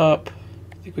you up.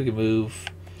 I think we can move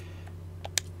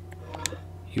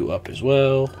you up as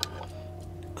well.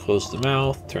 Close the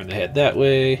mouth, turn the head that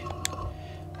way,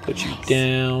 put you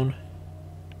down.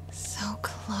 So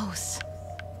close.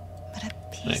 But a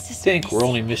piece I think we're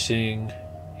only missing,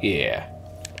 yeah.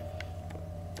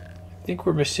 I think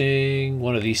we're missing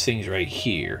one of these things right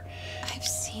here. I've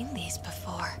seen these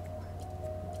before.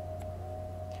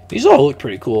 These all look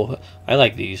pretty cool. I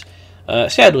like these.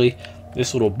 Sadly,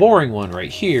 this little boring one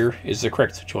right here is the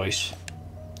correct choice.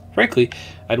 Frankly,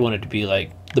 I'd want it to be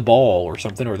like the ball or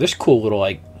something, or this cool little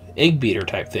like egg beater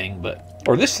type thing, but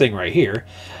or this thing right here.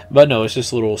 But no, it's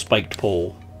this little spiked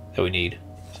pole that we need.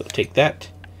 So take that.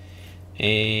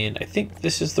 And I think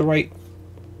this is the right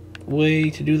way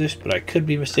to do this, but I could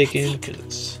be mistaken because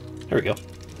it's... There we go.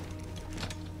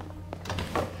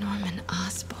 Norman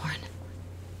Osborn.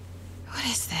 What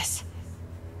is this?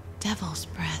 Devil's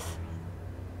breath.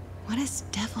 What is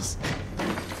devil's...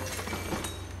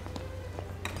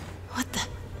 What the...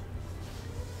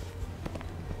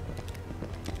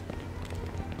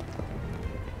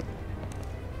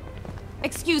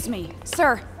 Excuse me,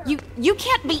 sir. You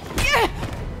can't be...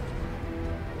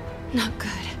 Not good.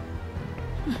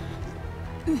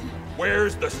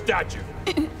 Where's the statue?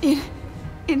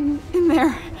 In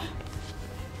there.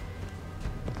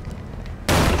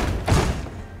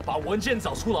 把文件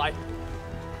找出来。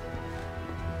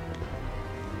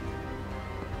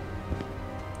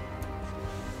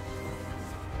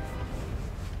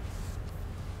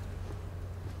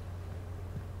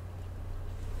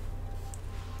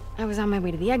 I was on my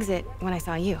way to the exit when I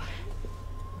saw you.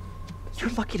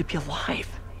 You're lucky to be alive.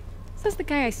 Says the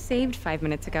guy I saved 5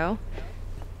 minutes ago.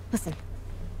 Listen,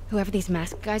 whoever these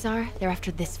masked guys are, they're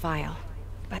after this file.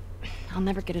 But I'll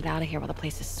never get it out of here while the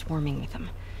place is swarming with them.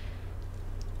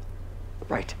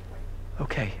 Right.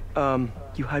 Okay,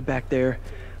 you hide back there.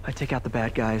 I take out the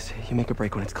bad guys. You make a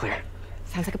break when it's clear.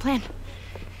 Sounds like a plan.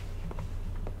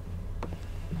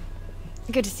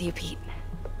 Good to see you, Pete.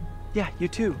 Yeah, you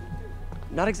too.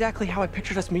 Not exactly how I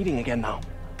pictured us meeting again, though.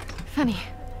 Funny.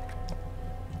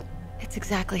 It's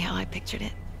exactly how I pictured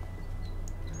it.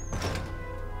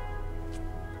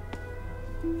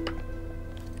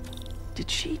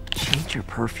 Did she change her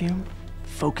perfume?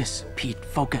 Focus, Pete,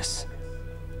 focus.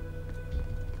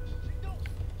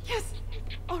 Yes.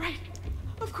 All right.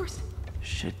 Of course.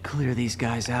 Should clear these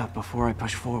guys out before I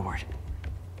push forward.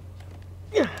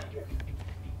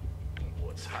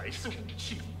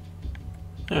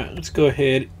 Alright, let's go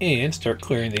ahead and start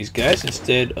clearing these guys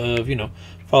instead of, you know,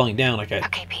 falling down like I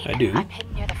do. I'm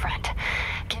hidden near the front.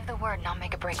 Give the word and I'll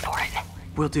make a break for it.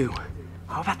 Will do.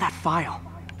 How about that file?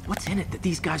 What's in it that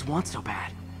these guys want so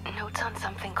bad? Notes on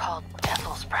something called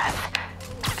Devil's Breath.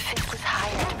 Fisk was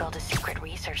hired to build a secret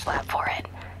research lab for it.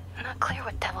 Not clear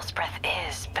what Devil's Breath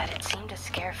is, but it seemed to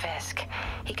scare Fisk.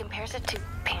 He compares it to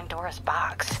Pandora's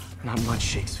box. Not much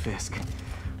shakes Fisk.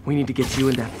 We need to get you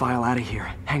and that file out of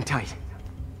here. Hang tight.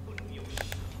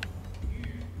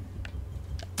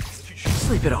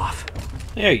 Sleep it off.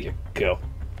 There you go.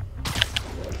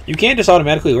 You can just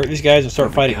automatically alert these guys and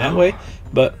start fighting that way,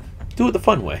 but do it the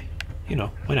fun way. You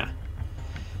know, why not?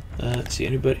 Let's see,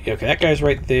 anybody? Okay, that guy's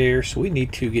right there, so we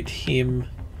need to get him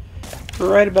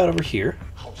right about over here.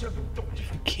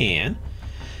 If we can.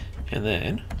 And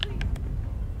then...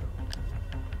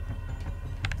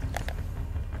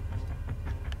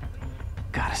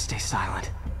 Gotta stay silent.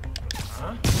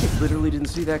 Huh? Literally didn't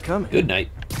see that coming. Good night.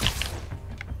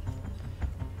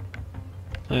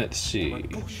 Let's see.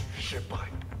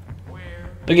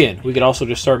 Again, we could also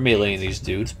just start meleeing these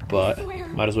dudes, but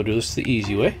might as well do this the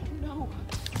easy way.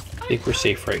 I think we're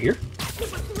safe right here.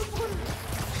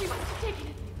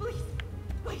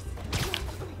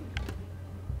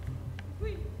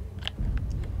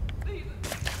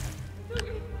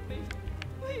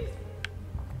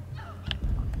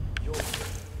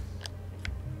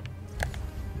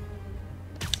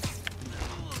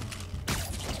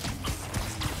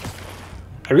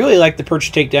 I really like the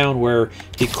perch takedown where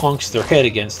he clunks their head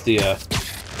against the,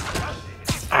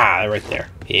 right there.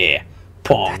 Yeah.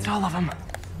 Pong. That's all of them.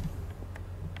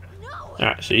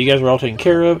 Alright, so you guys were all taken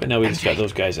care of, and now we just got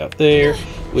those guys out there,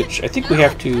 which I think we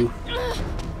have to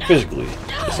physically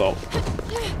assault.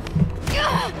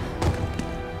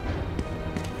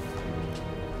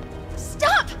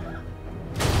 Stop!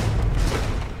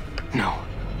 No.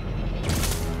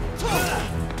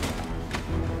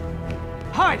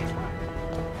 Hide!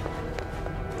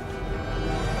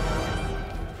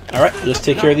 Alright, let's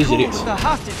take care of these idiots.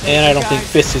 And I don't think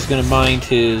Fisk is going to mind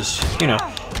his, you know,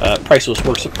 priceless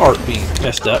works of art being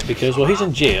messed up because, well, he's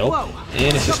in jail,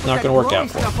 and it's just not going to work out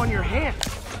for him. On your hand.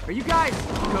 Are you guys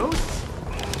ghosts?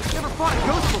 Never fought a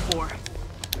ghost before.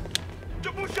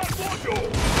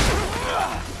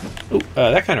 Ooh,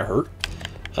 that kind of hurt.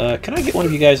 Can I get one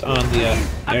of you guys on the,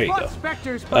 there you go.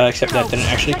 Except that didn't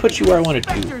actually put you where I wanted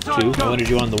to. I wanted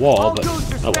you on the wall, but, oh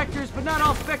well. But not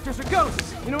all specters are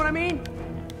ghosts. You know what I mean?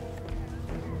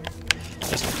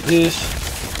 Let's do this.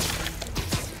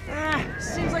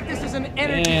 Seems like this is an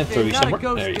energy and throw you thing,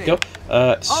 somewhere. There you go.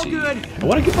 Let's see. I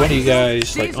want to get one of you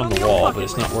guys like on the wall, but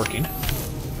it's not working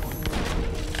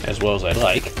as well as I'd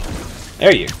like.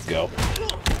 There you go.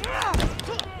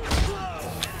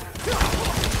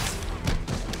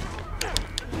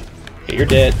 Okay, you're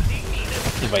dead.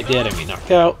 And by dead, I mean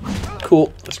knocked out.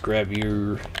 Cool. Let's grab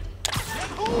your...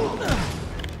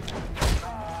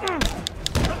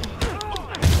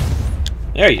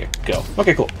 There you go.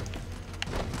 Okay, cool.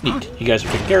 Neat. You guys are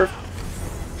taken care of.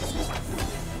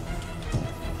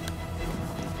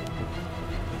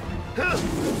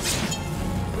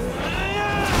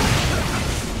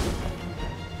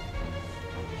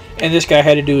 And this guy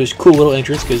had to do his cool little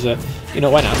entrance because, you know,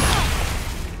 why not?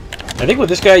 I think with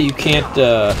this guy, you can't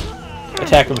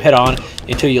attack him head on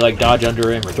until you like dodge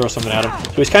under him or throw something at him.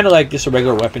 So he's kind of like just a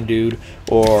regular weapon dude,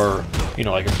 or you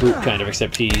know, like a brute kind of,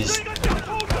 except he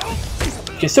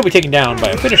can still be taken down by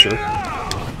a finisher.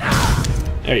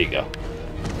 There you go.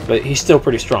 But he's still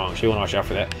pretty strong, so you want to watch out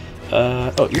for that.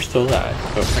 Oh, you're still alive.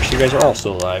 Oh, actually, you guys are all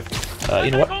still alive. You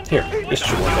know what? Here, this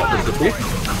should work out pretty good for you.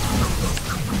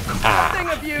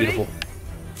 Ah, beautiful.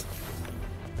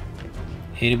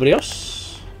 Anybody else?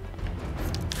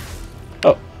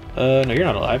 Oh, no, you're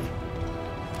not alive.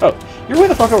 Oh, you're way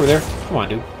the fuck over there. Come on,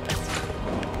 dude.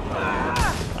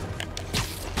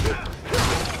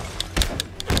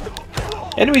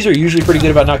 Enemies are usually pretty good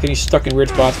about not getting stuck in weird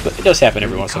spots, but it does happen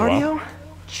every once in a while. Cardio?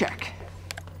 Check.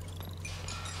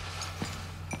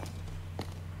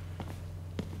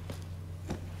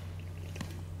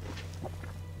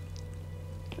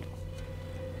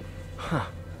 Huh.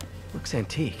 Looks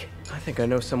antique. I think I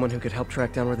know someone who could help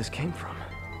track down where this came from.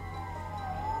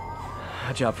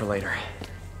 A job for later.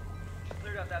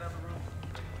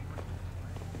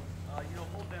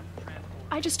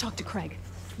 I just talked to Craig.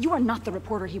 You are not the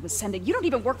reporter he was sending. You don't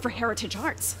even work for Heritage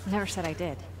Arts. Never said I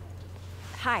did.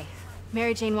 Hi,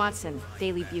 Mary Jane Watson,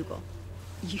 Daily Bugle.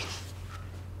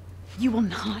 You will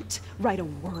not write a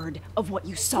word of what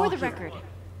you saw For the here. record,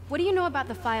 what do you know about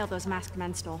the file those masked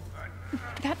men stole?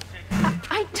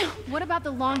 I don't... What about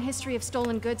the long history of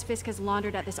stolen goods Fisk has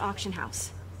laundered at this auction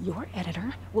house? Your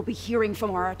editor will be hearing from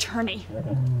our attorney.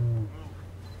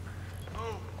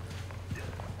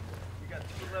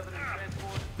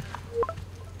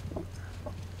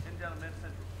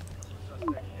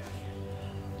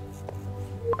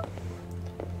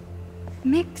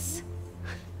 Mix?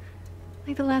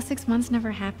 Like the last 6 months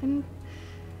never happened?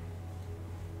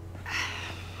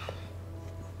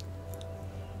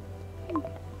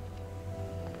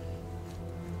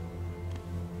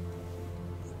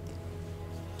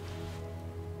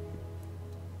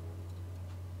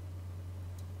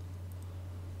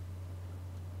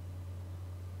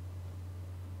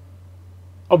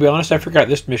 I'll be honest, I forgot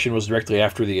this mission was directly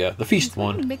after the feast When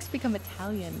one. did Mix become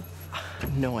Italian?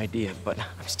 No idea, but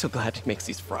I'm still glad he makes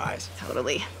these fries.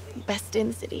 Totally. Best in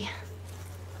the city.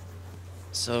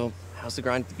 So, how's the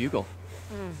grind at the Bugle?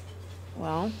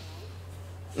 Well,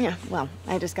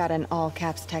 I just got an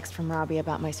all-caps text from Robbie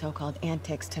about my so-called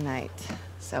antics tonight.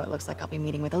 So it looks like I'll be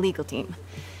meeting with the legal team.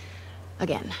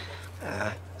 Again.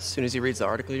 As soon as he reads the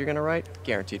article you're gonna write,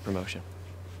 guaranteed promotion.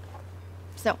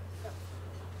 So,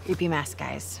 creepy mask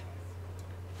guys.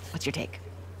 What's your take?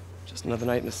 Just another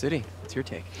night in the city. What's your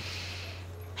take?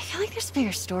 I feel like there's a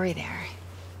bigger story there.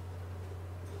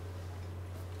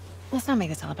 Let's not make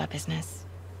this all about business.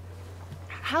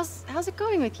 How's it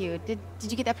going with you? Did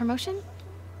you get that promotion?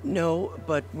 No,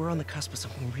 but we're on the cusp of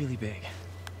something really big.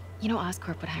 You know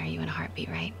Oscorp would hire you in a heartbeat,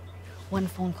 right? One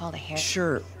phone call to Harry.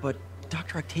 Sure, but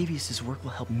Dr. Octavius's work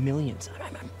will help millions.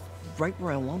 I'm right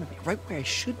where I want to be, right where I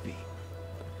should be.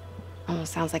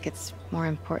 Almost sounds like it's more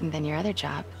important than your other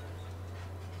job.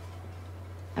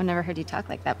 I've never heard you talk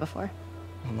like that before.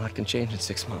 A lot can change in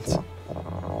 6 months.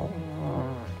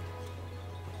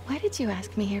 Why did you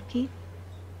ask me here, Pete?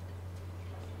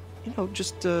 You know,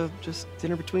 just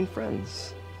dinner between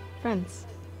friends. Friends.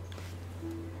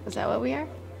 Is that what we are?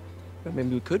 Well, maybe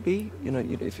we could be, you know,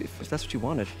 if that's what you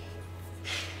wanted.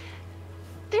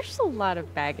 There's a lot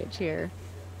of baggage here.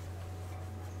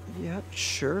 Yeah,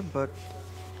 sure, but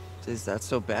is that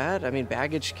so bad? I mean,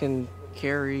 baggage can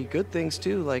carry good things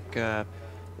too, like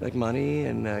money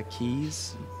and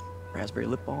keys, raspberry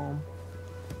lip balm.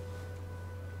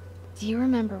 Do you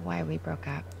remember why we broke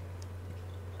up?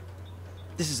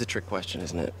 This is a trick question,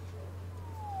 isn't it?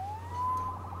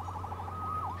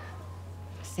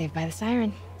 Saved by the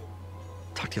siren.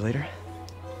 Talk to you later.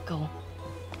 Go.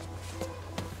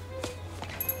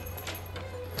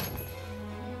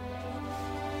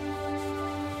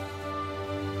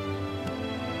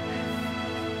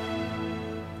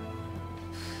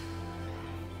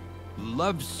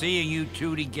 Love seeing you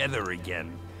two together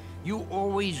again. You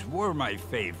always were my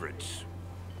favorites.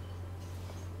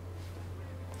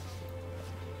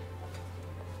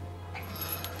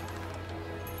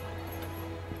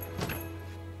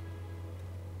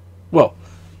 Well,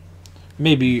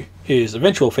 maybe his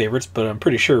eventual favorites, but I'm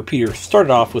pretty sure Peter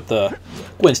started off with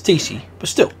Gwen Stacy. But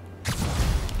still,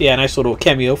 yeah, nice little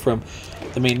cameo from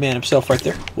the main man himself right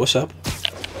there. What's up?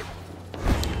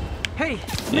 Hey,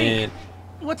 and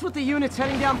what's with the units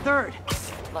heading down 3rd?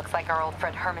 Looks like our old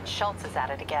friend Herman Schultz is at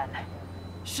it again.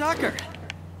 Shocker.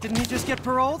 Didn't he just get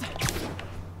paroled?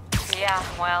 Yeah,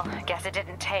 well, I guess it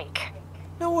didn't take.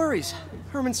 No worries.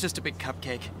 Herman's just a big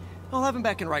cupcake. I'll have him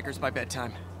back in Rikers by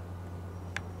bedtime.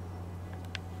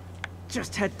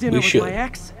 Just had dinner with my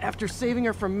ex after saving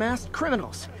her from masked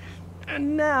criminals.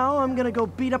 And now I'm gonna go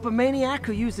beat up a maniac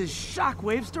who uses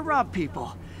shockwaves to rob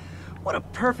people. What a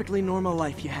perfectly normal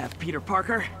life you have, Peter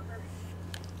Parker.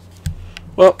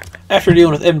 Well, after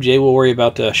dealing with MJ, we'll worry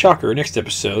about Shocker next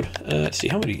episode. Let's see,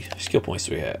 how many skill points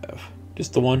do we have?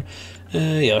 Just the one?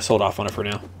 Yeah, let's hold off on it for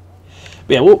now.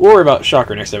 But yeah, we'll worry about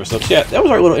Shocker next episode. So yeah, that was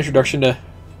our little introduction to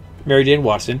Mary Jane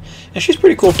Watson. And she's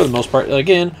pretty cool for the most part.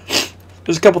 Again,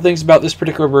 there's a couple things about this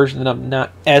particular version that I'm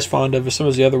not as fond of as some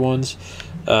of the other ones.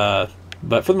 But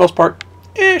for the most part,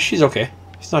 she's okay.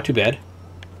 It's not too bad.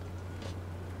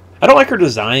 I don't like her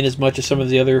design as much as some of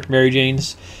the other Mary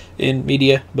Janes in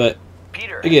media, but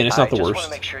Peter, again, it's not the I just worst. want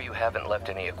to make sure you haven't left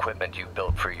any equipment you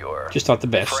built for your just not the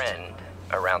best friend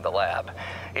around the lab.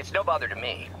 It's no bother to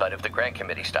me, but if the grant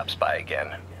committee stops by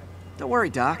again. Don't worry,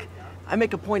 Doc. I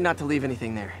make a point not to leave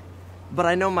anything there. But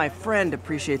I know my friend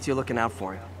appreciates you looking out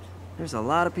for him. There's a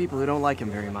lot of people who don't like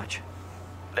him very much.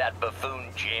 That buffoon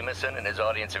Jameson and his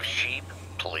audience of sheep?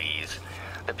 Please.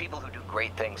 The people who do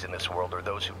great things in this world are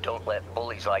those who don't let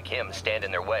bullies like him stand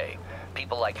in their way.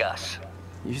 People like us.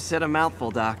 You said a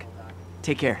mouthful, Doc.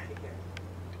 Take care.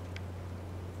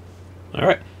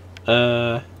 Alright.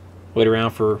 Wait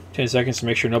around for 10 seconds to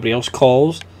make sure nobody else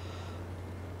calls.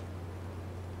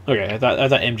 Okay, I thought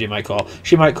MJ might call.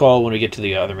 She might call when we get to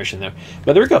the other mission there.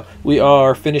 But there we go. We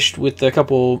are finished with a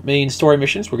couple main story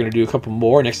missions. We're going to do a couple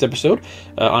more next episode.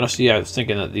 Honestly, I was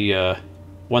thinking that the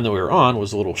one that we were on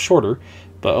was a little shorter.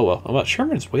 But oh well. Oh, well,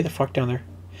 Sherman's way the fuck down there.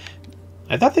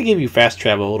 I thought they gave you fast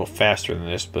travel a little faster than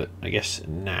this, but I guess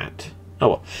not. Oh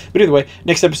well. But either way,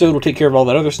 next episode we'll take care of all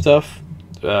that other stuff.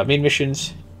 Main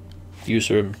missions. Use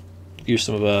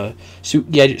some of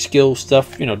suit gadget skill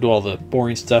stuff. You know, do all the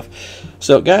boring stuff.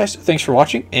 So guys, thanks for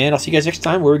watching, and I'll see you guys next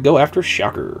time where we go after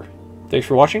Shocker. Thanks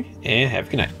for watching, and have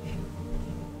a good night.